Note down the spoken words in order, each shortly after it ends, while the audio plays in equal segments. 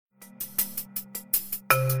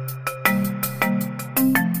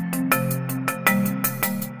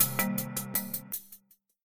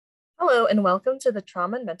and welcome to the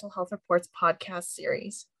Trauma and Mental Health Reports podcast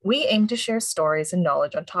series. We aim to share stories and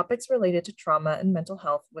knowledge on topics related to trauma and mental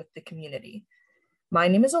health with the community. My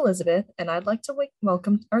name is Elizabeth, and I'd like to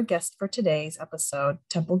welcome our guest for today's episode,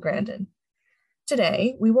 Temple Grandin.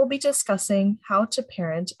 Today, we will be discussing how to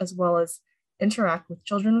parent as well as interact with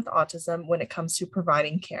children with autism when it comes to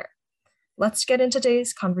providing care. Let's get into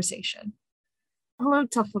today's conversation. Hello,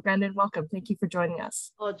 Temple Grandin. Welcome. Thank you for joining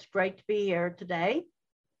us. Well, it's great to be here today.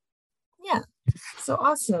 Yeah, so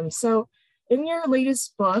awesome. So in your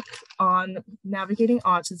latest book on navigating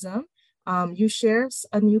autism, you share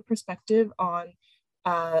a new perspective on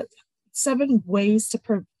 7 ways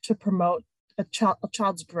to promote a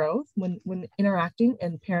child's growth when interacting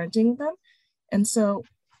and parenting them. And so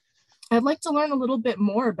I'd like to learn a little bit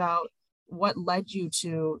more about what led you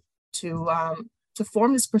to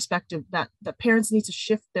form this perspective that parents need to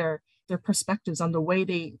shift their perspectives on the way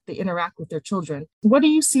they interact with their children. What are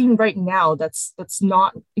you seeing right now that's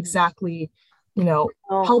not exactly,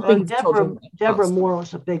 helping children? Deborah Moore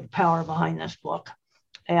was a big power behind this book.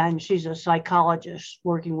 And she's a psychologist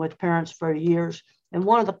working with parents for years. And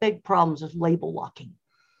one of the big problems is label locking.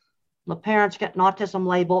 The parents get an autism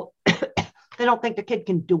label. They don't think the kid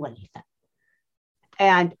can do anything.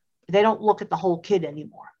 And they don't look at the whole kid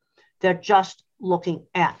anymore. They're just looking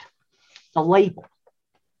at the label.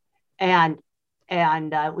 And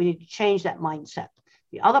we need to change that mindset.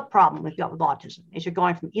 The other problem we've got with autism is you're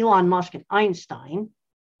going from Elon Musk and Einstein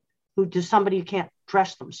to somebody who can't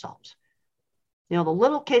dress themselves. The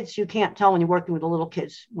little kids, you can't tell when you're working with the little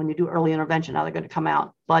kids, when you do early intervention, how they're going to come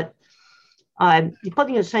out. But you're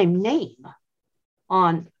putting the same name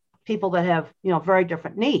on people that have, very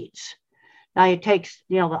different needs. Now you take,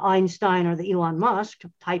 the Einstein or the Elon Musk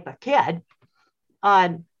type of kid.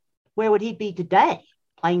 Where would he be today?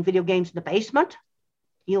 Playing video games in the basement?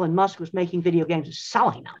 Elon Musk was making video games and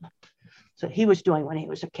selling them. So he was doing when he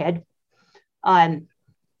was a kid,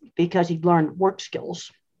 because he learned work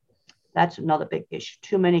skills. That's another big issue.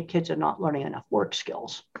 Too many kids are not learning enough work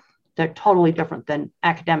skills. They're totally different than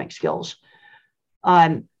academic skills.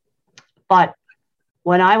 But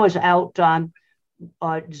when I was out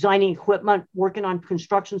designing equipment, working on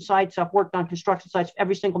construction sites, I've worked on construction sites for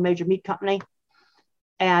every single major meat company.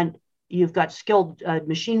 And you've got skilled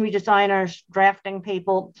machinery designers, drafting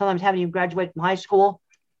people, sometimes haven't even graduated from high school,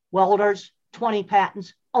 welders, 20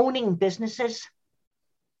 patents, owning businesses.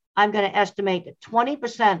 I'm going to estimate that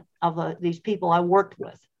 20% of these people I worked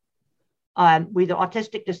with were either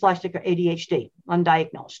autistic, dyslexic, or ADHD,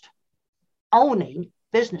 undiagnosed, owning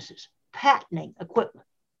businesses, patenting equipment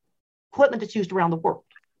that's used around the world.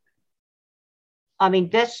 I mean,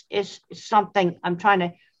 this is something I'm trying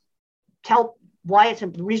to tell.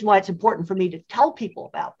 The reason why it's important for me to tell people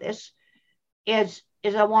about this is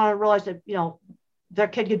I want to realize that, their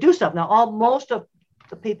kid could do stuff. Now, most of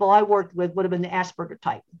the people I worked with would have been the Asperger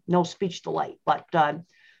type, no speech delay, but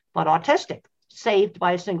autistic, saved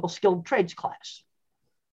by a single skilled trades class.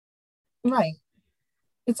 Right.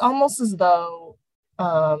 It's almost as though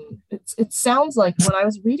it sounds like when I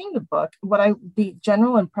was reading the book, the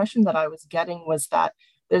general impression that I was getting was that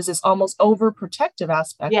there's this almost overprotective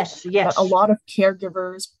aspect. Yes. That a lot of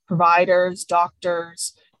caregivers, providers,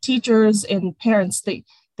 doctors, teachers, and parents, they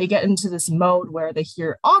get into this mode where they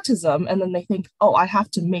hear autism and then they think, oh, I have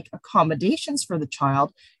to make accommodations for the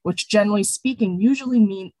child, which generally speaking usually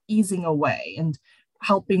mean easing away and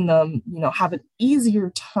helping them, have an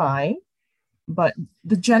easier time. But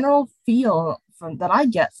the general feel that I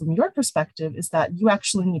get from your perspective is that you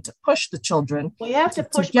actually need to push the children. Well, you have to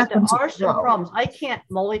push, but there are some problems. I can't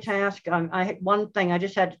multitask. One thing, I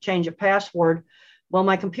just had to change a password. Well,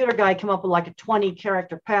 my computer guy came up with like a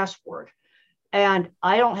 20-character password, and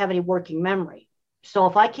I don't have any working memory. So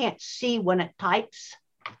if I can't see when it types,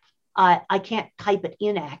 I can't type it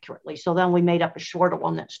in accurately. So then we made up a shorter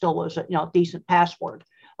one that still was a decent password.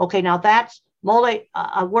 Okay, now that's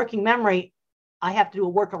working memory. I have to do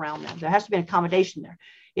a workaround then. There has to be an accommodation there.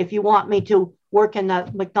 If you want me to work in the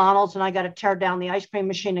McDonald's and I got to tear down the ice cream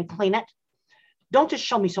machine and clean it, don't just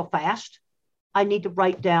show me so fast. I need to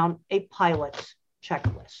write down a pilot's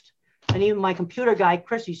checklist. And even my computer guy,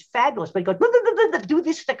 Chris, he's fabulous, but he goes, do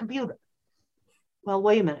this to the computer. Well,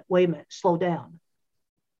 wait a minute, slow down.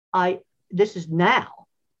 This is now.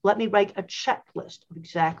 Let me write a checklist of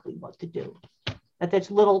exactly what to do. That this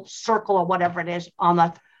little circle or whatever it is on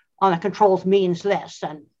the controls means this.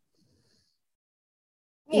 And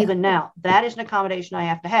even now, that is an accommodation I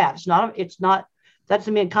have to have. That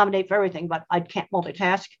doesn't mean accommodate for everything, but I can't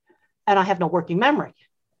multitask and I have no working memory.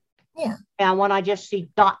 Yeah. And when I just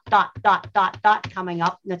see ... coming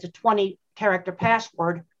up, and it's a 20-character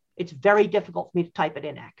password, it's very difficult for me to type it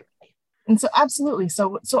in accurately. And so absolutely.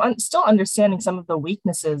 Still understanding some of the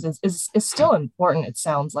weaknesses is still important, it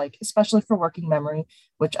sounds like, especially for working memory,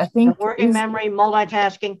 which I The think working is, memory,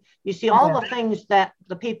 multitasking. You see, all yeah, the things that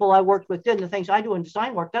the people I worked with did, and the things I do in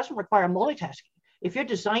design work doesn't require multitasking. If you're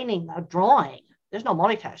designing a drawing, there's no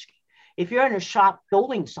multitasking. If you're in a shop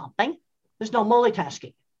building something, there's no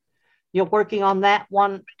multitasking. You're working on that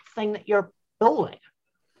one thing that you're building.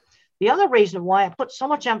 The other reason why I put so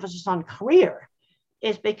much emphasis on career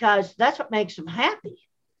is because that's what makes them happy.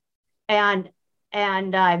 And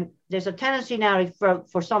there's a tendency now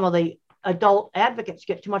for some of the adult advocates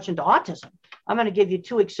to get too much into autism. I'm going to give you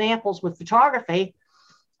two examples with photography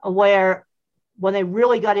where when they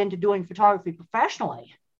really got into doing photography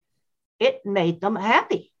professionally, it made them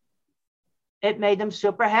happy. It made them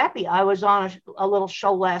super happy. I was on a little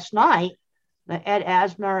show last night, the Ed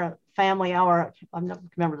Asner Family Hour. I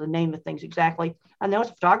don't remember the name of things exactly. And there was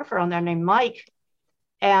a photographer on there named Mike.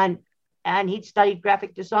 And he'd studied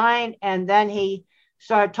graphic design. And then he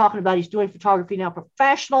started talking about he's doing photography now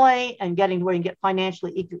professionally and getting to where he can get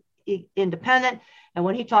financially independent. And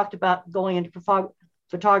when he talked about going into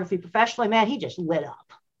photography professionally, man, he just lit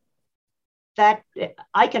up. That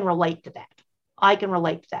I can relate to that. I can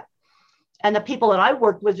relate to that. And the people that I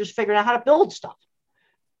worked with just figuring out how to build stuff.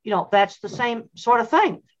 That's the same sort of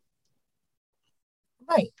thing.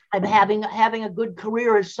 right. And having a good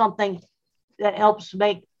career is something that helps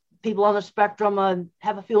make people on the spectrum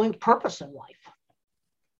have a feeling of purpose in life.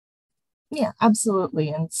 Yeah, absolutely.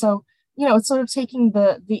 And so, it's sort of taking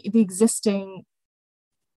the existing,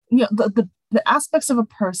 the aspects of a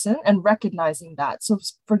person and recognizing that. So,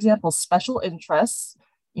 for example, special interests,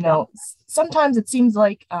 Yeah. sometimes it seems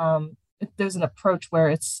like there's an approach where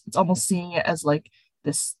it's almost seeing it as like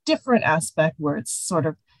this different aspect where it's sort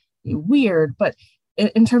of weird, but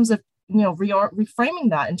in terms of reframing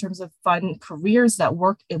that in terms of finding careers that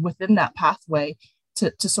work within that pathway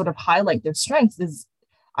to sort of highlight their strengths is,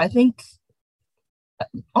 I think,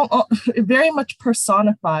 it very much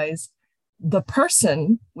personifies the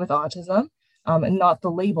person with autism, and not the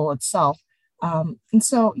label itself. And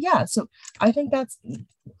so, yeah, so I think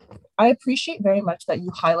I appreciate very much that you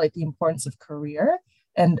highlight the importance of career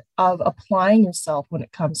and of applying yourself when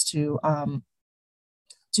it comes to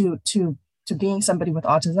being somebody with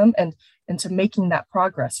autism and to making that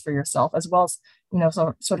progress for yourself, as well as,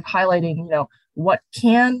 so sort of highlighting, what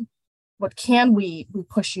can we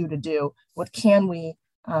push you to do? What can we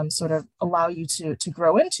sort of allow you to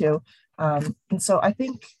grow into? And so I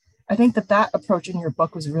think that approach in your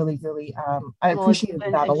book was really, really, I appreciated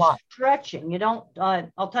that a lot. Stretching. You don't,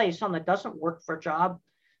 I'll tell you something that doesn't work for a job,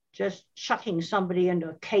 just chucking somebody into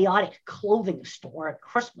a chaotic clothing store at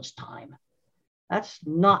Christmas time. That's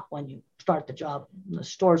not when you start the job. The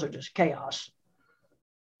stores are just chaos.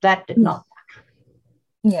 That did not work.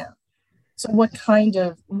 Yeah. So what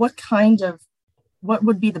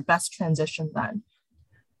would be the best transition then?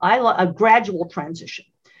 A gradual transition,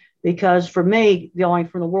 because for me, going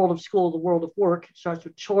from the world of school to the world of work, it starts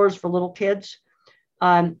with chores for little kids.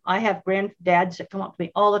 I have granddads that come up to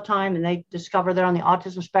me all the time and they discover they're on the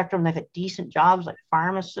autism spectrum. They've had decent jobs like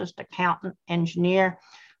pharmacist, accountant, engineer.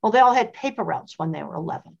 Well, they all had paper routes when they were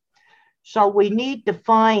 11. So we need to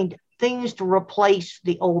find things to replace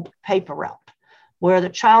the old paper route, where the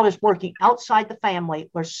child is working outside the family,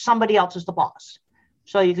 where somebody else is the boss.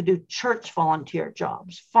 So you could do church volunteer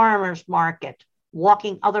jobs, farmers market,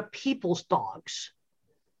 walking other people's dogs,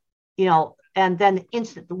 and then the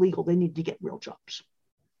instant the legal, they need to get real jobs.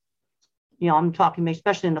 I'm talking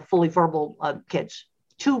especially in the fully verbal kids,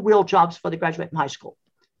 2 real jobs before they graduate from high school.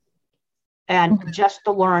 And just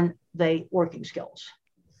to learn the working skills.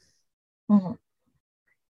 Mm-hmm.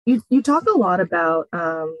 You talk a lot about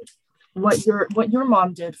what your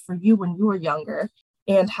mom did for you when you were younger,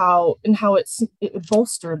 and how it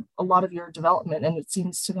bolstered a lot of your development, and it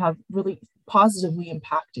seems to have really positively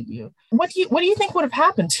impacted you. What do you think would have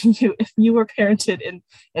happened to you if you were parented in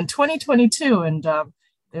 2022 and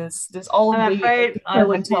there's all of the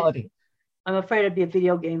mentality? I'm afraid I'd be a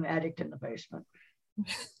video game addict in the basement.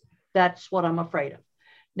 That's what I'm afraid of.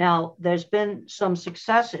 Now, there's been some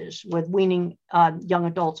successes with weaning young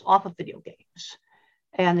adults off of video games.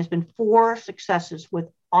 And there's been 4 successes with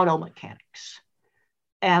auto mechanics.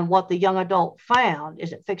 And what the young adult found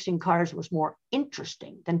is that fixing cars was more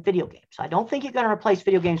interesting than video games. I don't think you're going to replace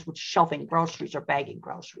video games with shelving groceries or bagging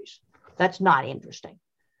groceries. That's not interesting.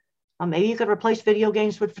 Maybe you could replace video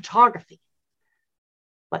games with photography.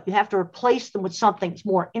 But you have to replace them with something that's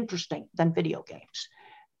more interesting than video games.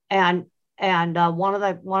 And one of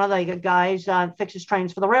the guys fixes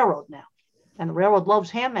trains for the railroad now, and the railroad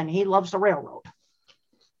loves him, and he loves the railroad.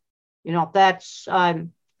 That's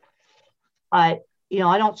I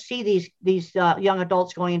don't see these young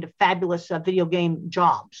adults going into fabulous video game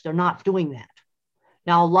jobs. They're not doing that.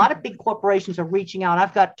 Now, a lot of big corporations are reaching out.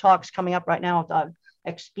 I've got talks coming up right now with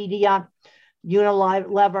Expedia,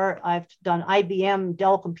 Unilever. I've done IBM,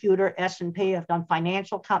 Dell Computer, S&P. I've done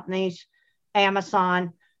financial companies,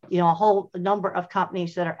 Amazon, a whole number of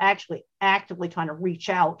companies that are actually actively trying to reach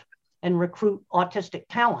out and recruit autistic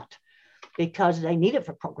talent because they need it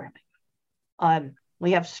for programming.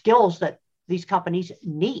 We have skills that these companies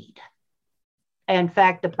need. In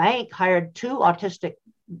fact, the bank hired 2 autistic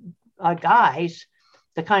guys,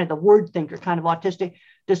 the word thinker kind of autistic,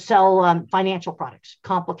 to sell financial products,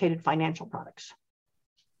 complicated financial products.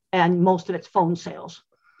 And most of it's phone sales.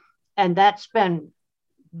 And that's been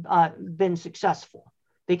successful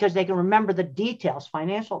because they can remember the details.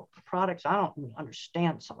 Financial products, I don't really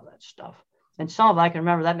understand some of that stuff. And some of it I can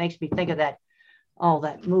remember. That makes me think of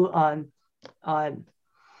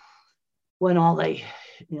when all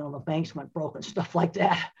the banks went broke and stuff like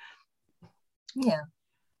that. Yeah.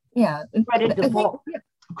 Yeah.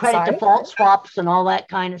 Credit default swaps and all that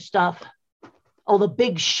kind of stuff. Oh, The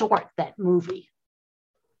Big Short, that movie.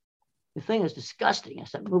 The thing is disgusting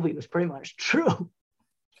is that movie was pretty much true.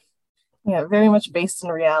 Yeah, very much based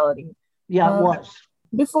in reality. Yeah, it was.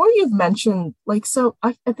 Before you've mentioned,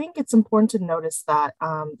 I think it's important to notice that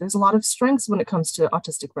there's a lot of strengths when it comes to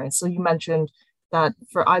autistic brains. So you mentioned that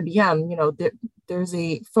for IBM, there's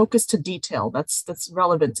a focus to detail that's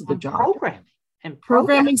relevant to the job.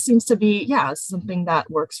 Programming seems to be, something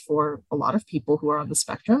that works for a lot of people who are on the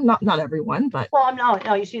spectrum. Not everyone, but. Well,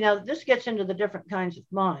 no, you see, now this gets into the different kinds of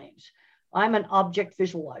minds. I'm an object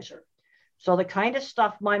visualizer. So the kind of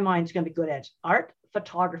stuff my mind's going to be good at is art,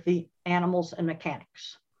 photography, animals, and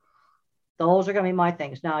mechanics. Those are going to be my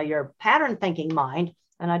things. Now, your pattern thinking mind,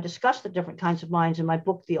 and I discuss the different kinds of minds in my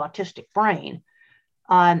book, The Autistic Brain,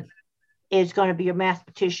 is going to be your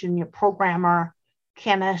mathematician, your programmer,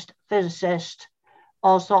 chemist, physicist,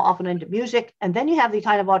 also often into music. And then you have the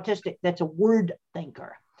kind of autistic that's a word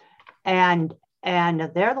thinker. And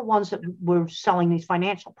they're the ones that were selling these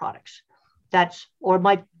financial products. Or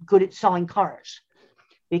might be good at selling cars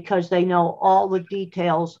because they know all the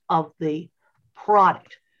details of the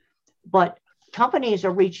product. But companies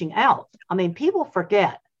are reaching out. I mean, people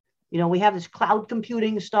forget, we have this cloud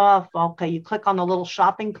computing stuff. Okay, you click on the little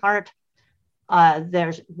shopping cart.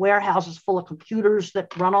 There's warehouses full of computers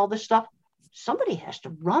that run all this stuff. Somebody has to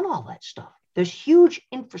run all that stuff. There's huge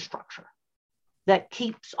infrastructure that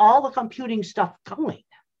keeps all the computing stuff going.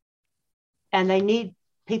 And they need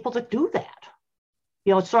people to do that.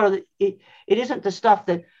 It's sort of, it isn't the stuff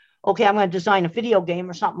that, okay, I'm going to design a video game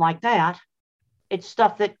or something like that. It's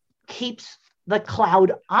stuff that keeps the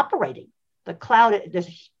cloud operating. The cloud,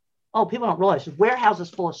 people don't realize warehouses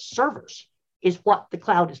full of servers is what the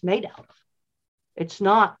cloud is made out of. It's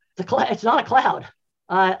not a cloud.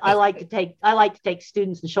 I like to take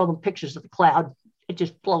students and show them pictures of the cloud. It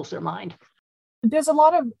just blows their mind. There's a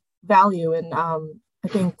lot of value in, I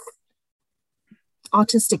think,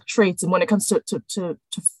 autistic traits, and when it comes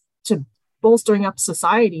to bolstering up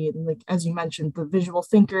society, and as you mentioned, the visual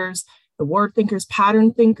thinkers, the word thinkers,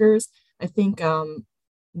 pattern thinkers, I think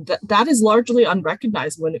that is largely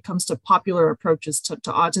unrecognized when it comes to popular approaches to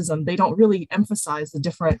autism. They don't really emphasize the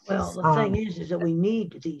different. Well, the thing is that we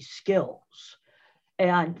need these skills,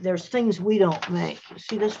 and there's things we don't make. You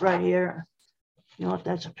see this right here? You know what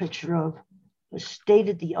that's a picture of? The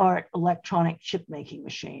state-of-the-art electronic chip making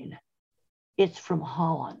machine. It's from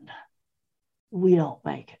Holland. We don't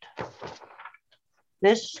make it.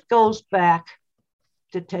 This goes back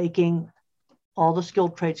to taking all the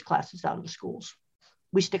skilled trades classes out of the schools.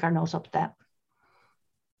 We stick our nose up at that.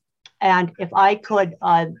 And if I could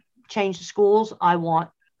change the schools, I want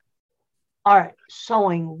art,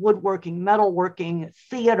 sewing, woodworking, metalworking,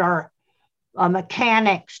 theater,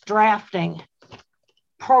 mechanics, drafting,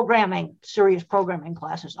 programming, serious programming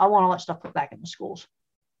classes. I want all that stuff put back in the schools.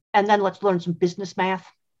 And then let's learn some business math.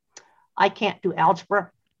 I can't do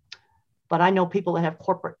algebra, but I know people that have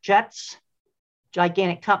corporate jets,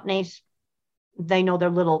 gigantic companies. They know their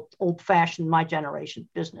little old-fashioned, my generation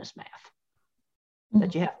business math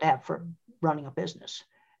that you have to have for running a business.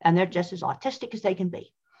 And they're just as autistic as they can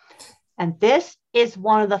be. And this is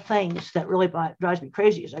one of the things that really drives me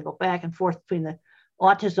crazy as I go back and forth between the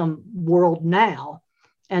autism world now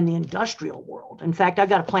and the industrial world. In fact, I've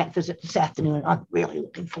got a plant visit this afternoon. I'm really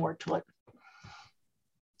looking forward to it.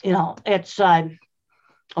 It's, I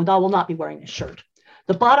will not be wearing this shirt.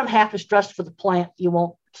 The bottom half is dressed for the plant. You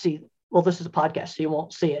won't see, well, this is a podcast, so you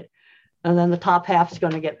won't see it. And then the top half is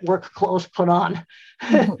going to get work clothes put on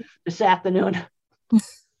this afternoon.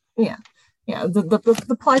 Yeah. yeah,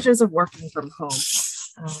 the pleasures of working from home.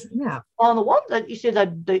 Yeah. On the one that you see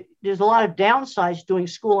that there's a lot of downsides doing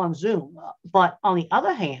school on Zoom, but on the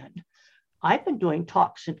other hand, I've been doing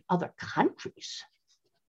talks in other countries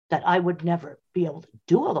that I would never be able to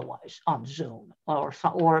do otherwise on Zoom or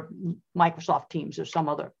Microsoft Teams or some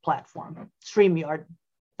other platform. StreamYard,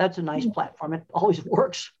 that's a nice platform. It always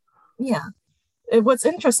works. Yeah. What's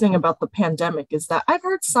interesting about the pandemic is that I've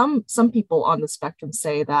heard some people on the spectrum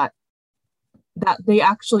say that they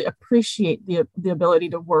actually appreciate the ability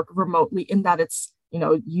to work remotely, in that it's,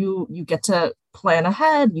 you get to plan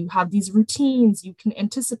ahead, you have these routines, you can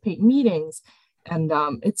anticipate meetings, and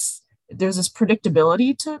there's this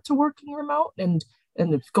predictability to working remote and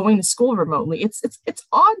going to school remotely. It's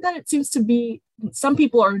odd that it seems to be some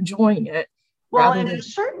people are enjoying it. Well, and in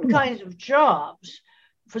certain kinds of jobs,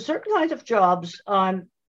 all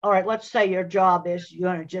right, let's say your job is you're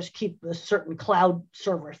going to just keep a certain cloud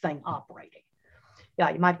server thing operating. Yeah,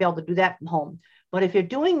 you might be able to do that from home. But if you're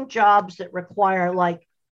doing jobs that require like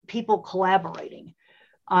people collaborating,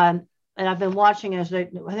 and I've been watching I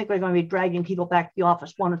think we're going to be dragging people back to the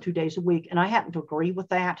office 1 or 2 days a week. And I happen to agree with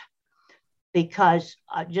that because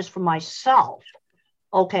just for myself,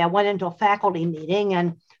 okay, I went into a faculty meeting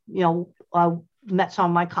and, met some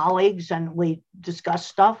of my colleagues and we discussed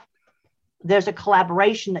stuff. There's a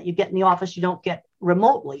collaboration that you get in the office you don't get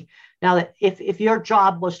remotely. Now, that if your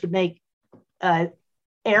job was to make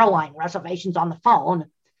airline reservations on the phone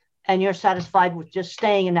and you're satisfied with just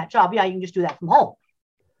staying in that job, yeah, you can just do that from home.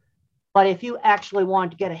 But if you actually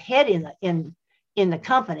want to get ahead in the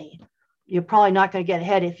company, you're probably not going to get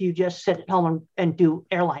ahead if you just sit at home and do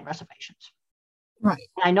airline reservations. Right.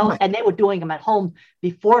 I know, right. And they were doing them at home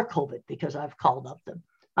before COVID because I've called up them.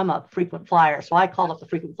 I'm a frequent flyer, so I called up the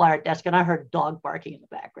frequent flyer desk and I heard a dog barking in the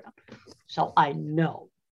background. So I know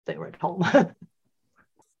they were at home.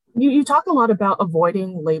 You talk a lot about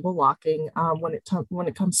avoiding label locking when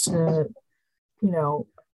it comes to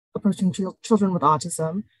approaching children with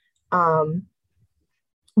autism.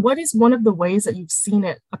 What is one of the ways that you've seen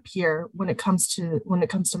it appear when it comes to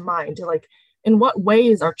mind? Like, in what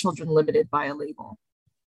ways are children limited by a label?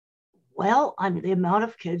 Well, the amount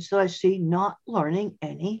of kids that I see not learning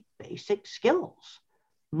any basic skills,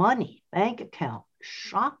 money, bank account,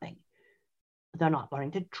 shopping. They're not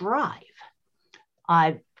learning to drive.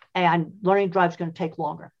 And learning to drive is going to take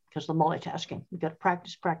longer because of the multitasking. You've got to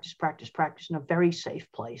practice in a very safe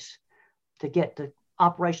place to get the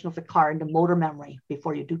operation of the car into motor memory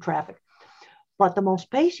before you do traffic. But the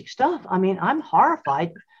most basic stuff, I'm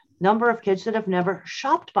horrified. Number of kids that have never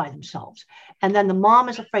shopped by themselves. And then the mom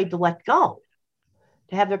is afraid to let go,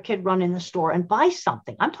 to have their kid run in the store and buy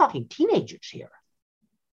something. I'm talking teenagers here.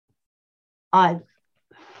 And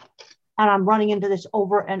I'm running into this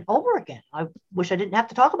over and over again. I wish I didn't have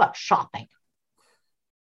to talk about shopping.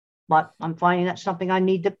 But I'm finding that's something I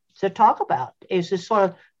need to talk about, is this sort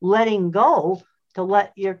of letting go to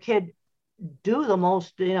let your kid do the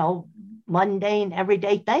most, mundane,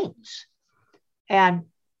 everyday things.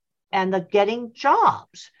 And the getting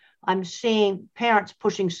jobs. I'm seeing parents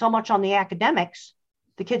pushing so much on the academics,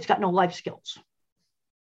 the kids got no life skills.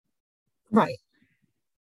 Right.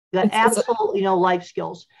 You got absolutely no life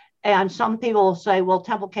skills. And some people will say, well,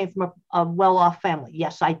 Temple came from a well-off family.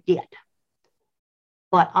 Yes, I did.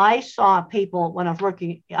 But I saw people when I was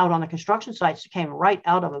working out on the construction sites that came right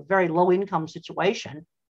out of a very low income situation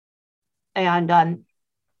and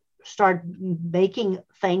started making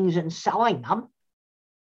things and selling them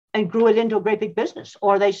and grew it into a great big business.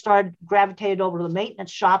 Or they gravitated over to the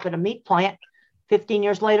maintenance shop at a meat plant. 15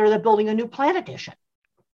 years later, they're building a new plant addition.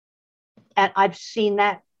 And I've seen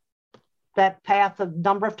that path a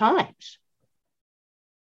number of times.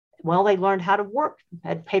 Well, they learned how to work,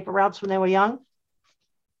 had paper routes when they were young.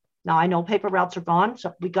 Now I know paper routes are gone,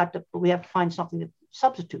 so we have to find something to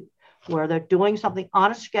substitute where they're doing something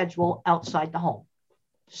on a schedule outside the home.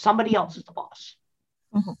 Somebody else is the boss.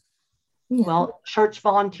 Mm-hmm. Yeah. Well, church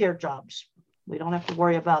volunteer jobs. We don't have to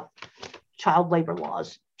worry about child labor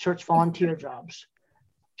laws. Church volunteer jobs.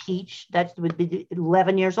 Teach, that would be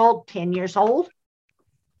 11 years old, 10 years old,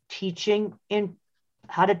 teaching in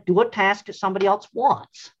how to do a task that somebody else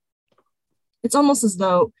wants. It's almost as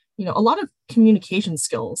though, a lot of communication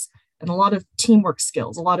skills and a lot of teamwork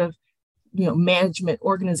skills, a lot of, management,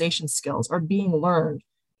 organization skills are being learned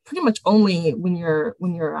pretty much only when you're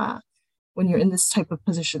in this type of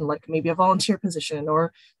position, like maybe a volunteer position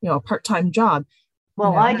or, a part-time job.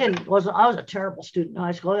 Well, I was a terrible student in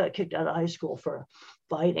high school. I got kicked out of high school for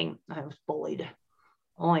fighting. I was bullied.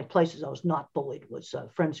 Only places I was not bullied was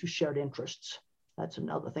friends who shared interests. That's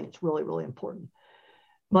another thing that's really, really important.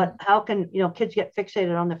 But how can, kids get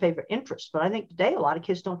fixated on their favorite interests? But I think today a lot of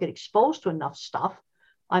kids don't get exposed to enough stuff.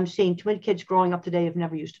 I'm seeing too many kids growing up today have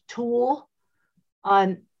never used a tool.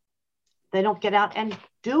 They don't get out and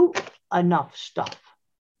do enough stuff.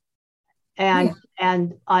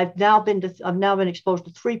 And I've now been exposed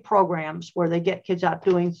to 3 programs where they get kids out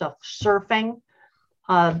doing stuff: surfing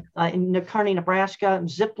in Kearney, Nebraska,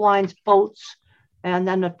 zip lines, boats, and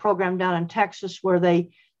then a program down in Texas where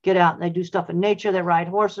they get out and they do stuff in nature. They ride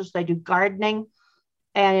horses, they do gardening.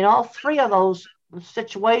 And in all 3 of those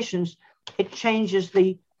situations, it changes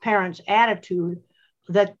the parents' attitude,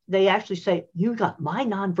 that they actually say, "You got my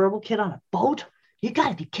nonverbal kid on a boat? You got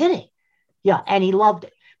to be kidding." Yeah, and he loved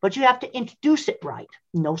it. But you have to introduce it right.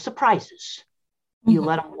 No surprises. You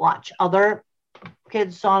let them watch other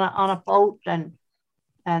kids on a boat, and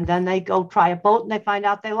then they go try a boat and they find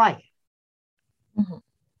out they like it.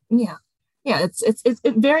 Yeah.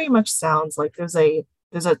 It very much sounds like there's a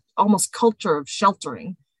almost culture of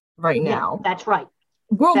sheltering right now. Yeah, that's right.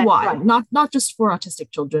 Worldwide, that's right. Not just for autistic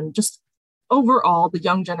children, just overall, the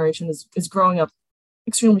young generation is growing up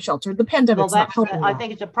extremely sheltered. The pandemic's not helping. I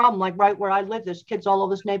think it's a problem. Like right where I live, there's kids all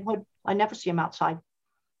over this neighborhood. I never see them outside,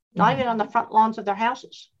 not even on the front lawns of their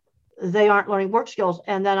houses. They aren't learning work skills.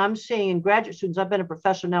 And then I'm seeing in graduate students, I've been a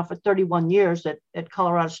professor now for 31 years at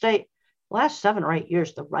Colorado State. The last 7 or 8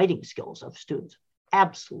 years, the writing skills of students,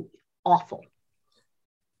 absolutely awful.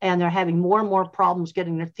 And they're having more and more problems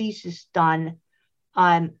getting their thesis done.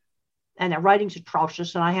 And their writing's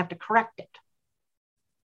atrocious, and I have to correct it.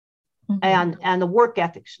 And the work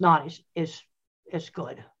ethic's not as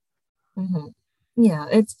good. Yeah,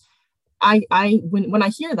 it's when I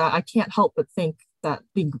hear that, I can't help but think that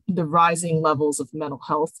the rising levels of mental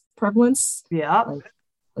health prevalence,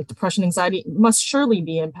 like depression, anxiety, must surely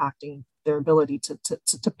be impacting their ability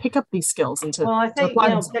to pick up these skills and to. Well, I think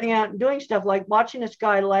getting out and doing stuff, like watching this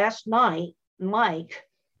guy last night, Mike,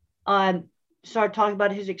 started talking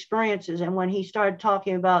about his experiences, and when he started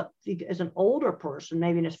talking about, as an older person,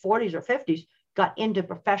 maybe in his 40s or 50s, got into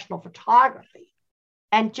professional photography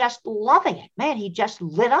and just loving it. Man, he just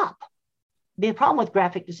lit up. The problem with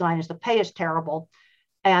graphic design is the pay is terrible,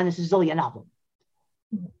 and there's a zillion of them.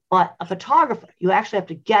 But a photographer, you actually have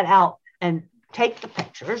to get out and take the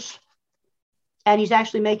pictures, and he's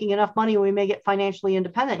actually making enough money where he may get financially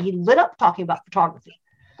independent. He lit up talking about photography.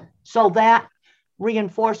 So that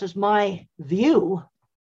reinforces my view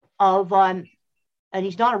of, and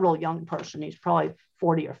he's not a real young person, he's probably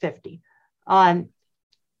 40 or 50,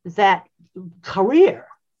 that career,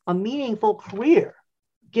 a meaningful career,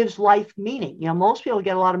 gives life meaning. Most people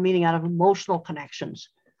get a lot of meaning out of emotional connections.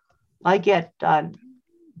 I get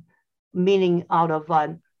meaning out of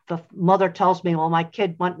the mother tells me, well, my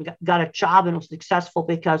kid went and got a job and was successful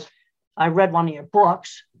because I read one of your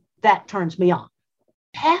books. That turns me on.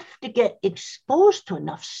 You have to get exposed to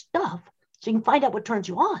enough stuff so you can find out what turns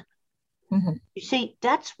you on. You see,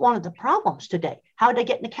 that's one of the problems today. How did I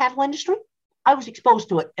get in the cattle industry? I was exposed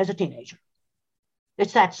to it as a teenager.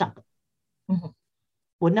 It's that simple.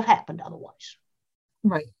 Wouldn't have happened otherwise.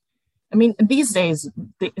 Right. I mean, these days,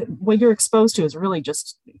 what you're exposed to is really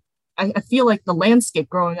just, I feel like the landscape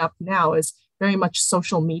growing up now is very much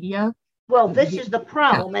social media. Well, this is the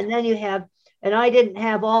problem. And then you have, and I didn't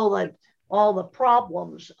have all the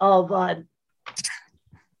problems of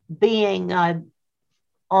being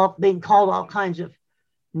called all kinds of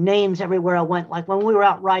names everywhere I went. Like when we were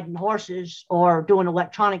out riding horses or doing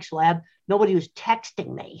electronics lab, nobody was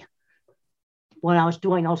texting me when I was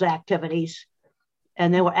doing those activities.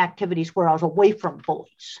 And there were activities where I was away from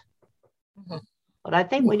bullies. But I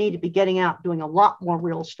think we need to be getting out, doing a lot more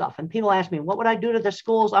real stuff. And people ask me, what would I do to the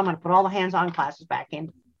schools? I'm going to put all the hands-on classes back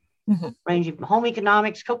in, ranging from home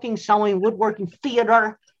economics, cooking, sewing, woodworking,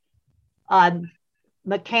 theater,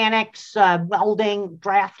 mechanics, welding,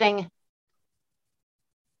 drafting,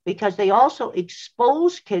 because they also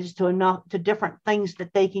expose kids to different things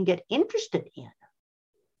that they can get interested in.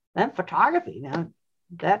 Then photography,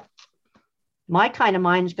 that my kind of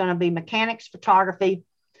mind is going to be mechanics, photography,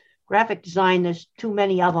 graphic design. There's too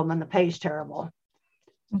many of them and the pay is terrible.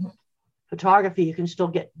 Photography, you can still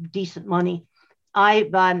get decent money.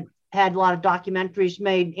 I've had a lot of documentaries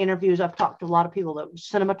made, interviews. I've talked to a lot of people, that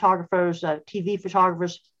cinematographers, TV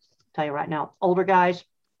photographers. I'll tell you right now, older guys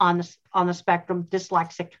on the spectrum,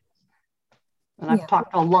 dyslexic. And I've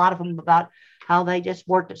talked to a lot of them about how they just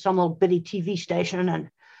worked at some little bitty TV station and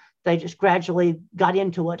they just gradually got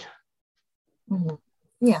into it.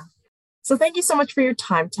 Yeah. So thank you so much for your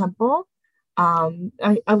time, Temple. I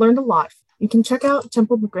learned a lot You can check out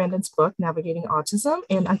Temple Grandin's book, Navigating Autism,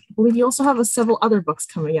 and I believe you also have several other books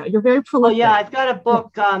coming out. You're very prolific. Oh, yeah, I've got a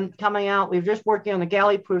book coming out. We're just working on the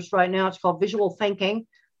galley proofs right now. It's called Visual Thinking,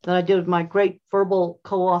 that I did with my great verbal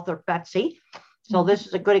co-author, Betsy. So this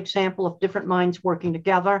is a good example of different minds working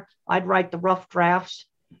together. I'd write the rough drafts.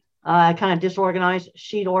 I kind of disorganize,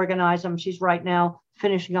 she'd organize them. She's right now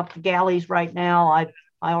finishing up the galleys right now. I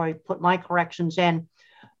already put my corrections in,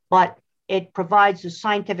 but it provides the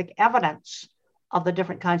scientific evidence of the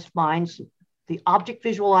different kinds of minds. The object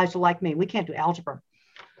visualizer like me, we can't do algebra.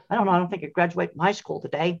 I don't think I graduated from high school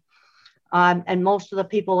today. And most of the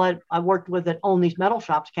people that I worked with that own these metal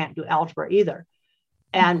shops can't do algebra either.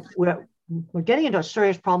 And we're getting into a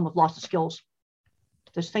serious problem with loss of skills.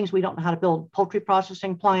 There's things we don't know how to build: poultry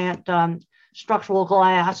processing plant, structural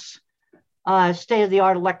glass,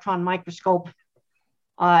 state-of-the-art electron microscope.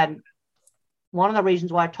 One of the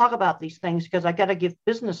reasons why I talk about these things, because I got to give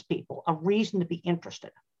business people a reason to be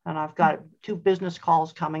interested. And I've got 2 business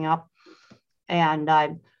calls coming up. And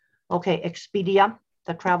Expedia,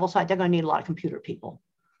 the travel site, they're going to need a lot of computer people.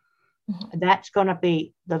 And that's going to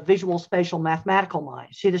be the visual, spatial, mathematical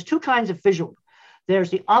mind. See, there's 2 kinds of visual. There's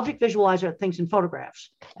the object visualizer that thinks in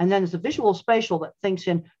photographs. And then there's the visual spatial that thinks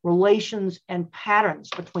in relations and patterns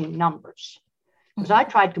between numbers. Because I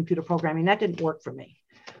tried computer programming, that didn't work for me.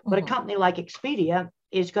 But a company like Expedia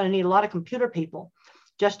is going to need a lot of computer people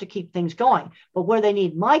just to keep things going. But where they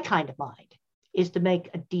need my kind of mind is to make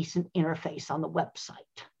a decent interface on the website.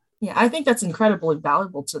 Yeah, I think that's incredibly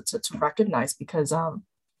valuable to recognize, because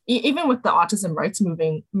even with the autism rights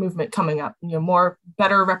movement coming up,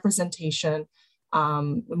 better representation.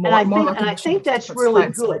 I think that's really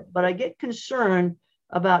good, but I get concerned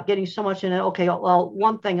about getting so much in it. Okay, well,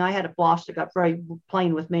 one thing, I had a boss that got very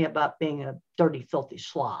plain with me about being a dirty, filthy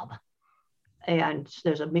slob. And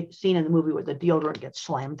there's a scene in the movie where the deodorant gets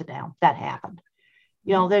slammed down. That happened.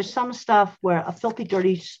 There's some stuff where a filthy,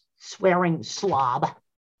 dirty, swearing slob.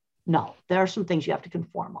 No, there are some things you have to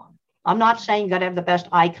conform on. I'm not saying you got to have the best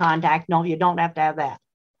eye contact. No, you don't have to have that.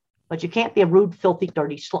 But you can't be a rude, filthy,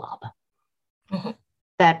 dirty slob.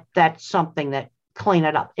 That's something that, clean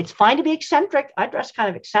it up. It's fine to be eccentric. I dress kind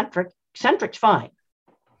of eccentric. Eccentric's fine.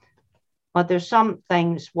 But there's some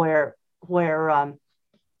things where I was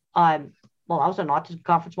at an autism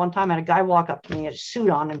conference one time, and a guy walked up to me, had a suit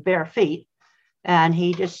on and bare feet, and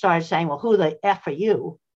he just started saying, well, who the F are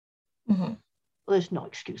you? Well, there's no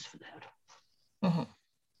excuse for that.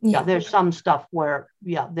 Yeah, there's some stuff where,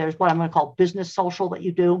 there's what I'm going to call business social that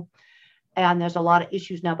you do. And there's a lot of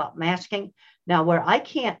issues now about masking. Now, where I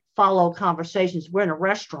can't follow conversations, we're in a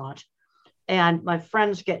restaurant, and my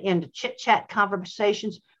friends get into chit-chat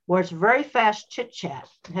conversations where it's very fast chit-chat.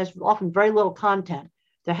 It has often very little content.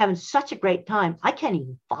 They're having such a great time, I can't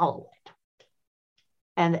even follow it.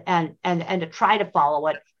 And to try to follow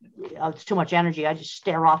it, it's too much energy. I just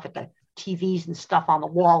stare off at the TVs and stuff on the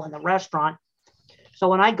wall in the restaurant. So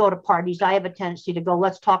when I go to parties, I have a tendency to go,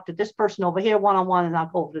 let's talk to this person over here one-on-one, and I'll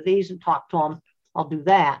go over to these and talk to them. I'll do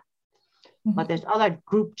that. But there's other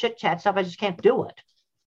group chit-chat stuff, I just can't do it.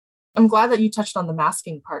 I'm glad that you touched on the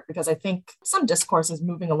masking part, because I think some discourse is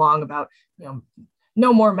moving along about,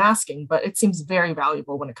 no more masking, but it seems very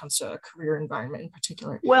valuable when it comes to a career environment in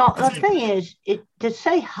particular. Well, the thing is, to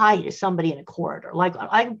say hi to somebody in a corridor, like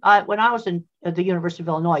I when I was at the University of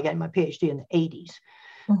Illinois getting my PhD in the 80s,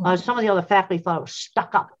 some of the other faculty thought I was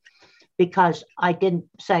stuck up because I didn't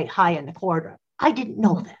say hi in the corridor. I didn't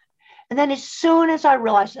know that. And then as soon as I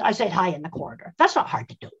realized that, I said hi in the corridor. That's not hard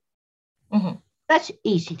to do. That's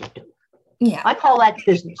easy to do. Yeah. I call that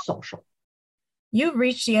business social. You've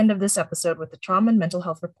reached the end of this episode with the Trauma and Mental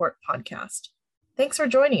Health Report podcast. Thanks for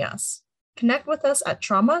joining us. Connect with us at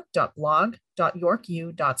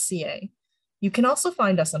trauma.blog.yorku.ca. You can also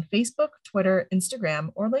find us on Facebook, Twitter,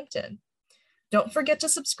 Instagram, or LinkedIn. Don't forget to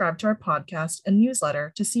subscribe to our podcast and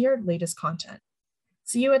newsletter to see our latest content.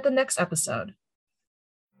 See you at the next episode.